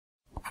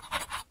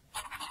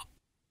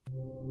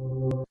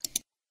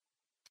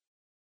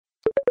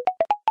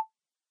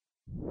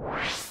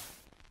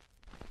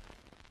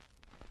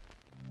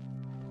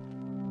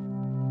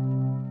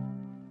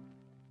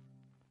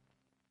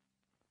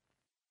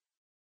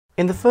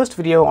In the first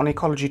video on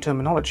ecology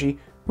terminology,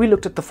 we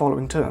looked at the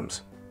following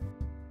terms.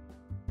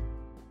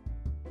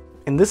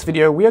 In this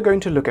video, we are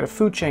going to look at a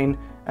food chain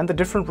and the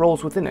different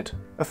roles within it.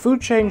 A food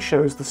chain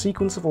shows the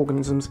sequence of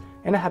organisms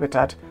in a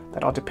habitat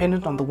that are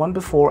dependent on the one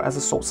before as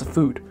a source of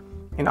food.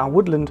 In our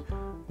woodland,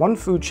 one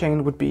food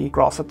chain would be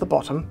grass at the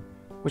bottom,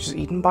 which is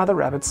eaten by the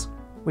rabbits,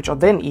 which are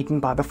then eaten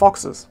by the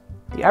foxes.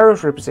 The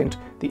arrows represent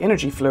the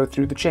energy flow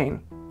through the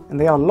chain, and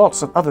there are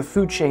lots of other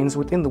food chains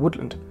within the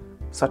woodland,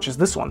 such as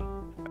this one.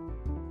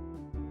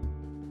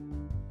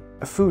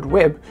 A food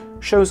web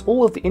shows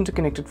all of the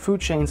interconnected food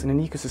chains in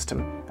an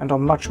ecosystem and are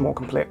much more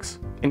complex.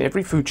 In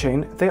every food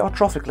chain, there are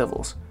trophic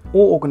levels.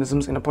 All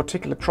organisms in a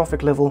particular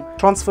trophic level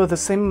transfer the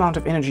same amount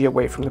of energy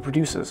away from the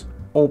producers,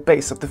 or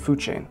base of the food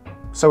chain.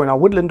 So in our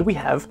woodland we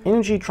have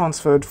energy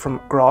transferred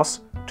from grass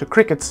to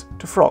crickets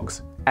to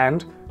frogs,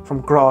 and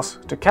from grass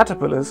to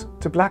caterpillars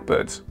to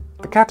blackbirds.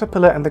 The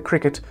caterpillar and the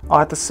cricket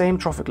are at the same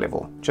trophic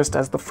level, just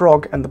as the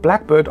frog and the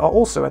blackbird are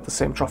also at the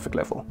same trophic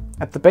level.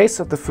 At the base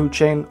of the food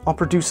chain are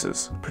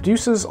producers.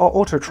 Producers are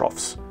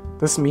autotrophs.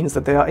 This means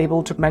that they are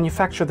able to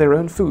manufacture their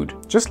own food,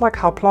 just like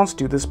how plants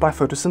do this by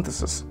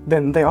photosynthesis.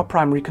 Then they are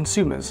primary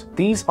consumers.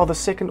 These are the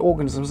second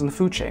organisms in the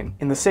food chain,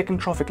 in the second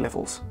trophic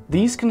levels.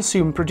 These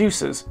consume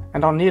producers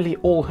and are nearly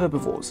all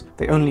herbivores.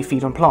 They only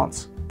feed on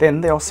plants. Then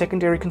there are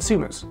secondary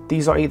consumers.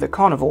 These are either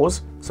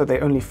carnivores, so they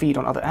only feed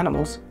on other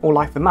animals, or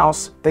like the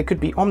mouse, they could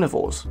be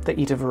omnivores. They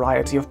eat a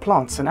variety of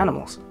plants and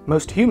animals.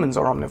 Most humans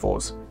are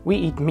omnivores. We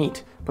eat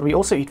meat, but we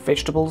also eat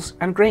vegetables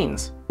and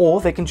grains.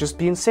 Or they can just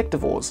be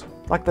insectivores,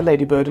 like the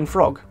ladybird and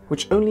frog,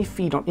 which only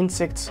feed on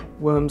insects,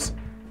 worms,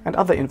 and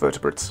other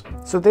invertebrates.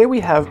 So there we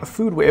have a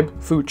food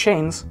web, food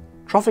chains,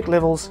 trophic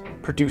levels,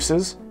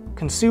 producers,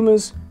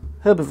 consumers,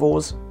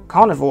 herbivores,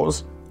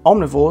 carnivores,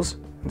 omnivores,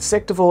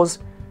 insectivores,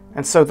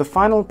 and so the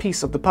final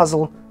piece of the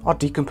puzzle are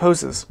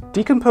decomposers.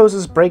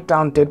 Decomposers break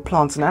down dead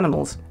plants and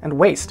animals and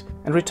waste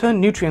and return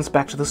nutrients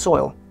back to the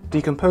soil.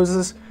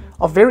 Decomposers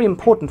are very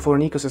important for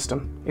an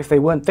ecosystem. If they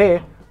weren't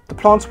there, the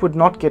plants would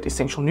not get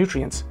essential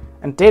nutrients,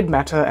 and dead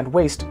matter and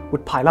waste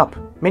would pile up.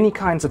 Many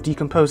kinds of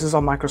decomposers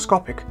are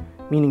microscopic,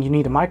 meaning you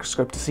need a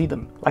microscope to see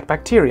them, like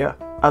bacteria.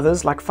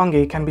 Others, like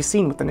fungi, can be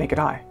seen with the naked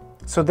eye.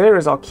 So there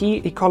is our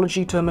key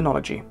ecology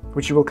terminology,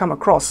 which you will come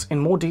across in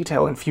more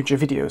detail in future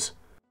videos.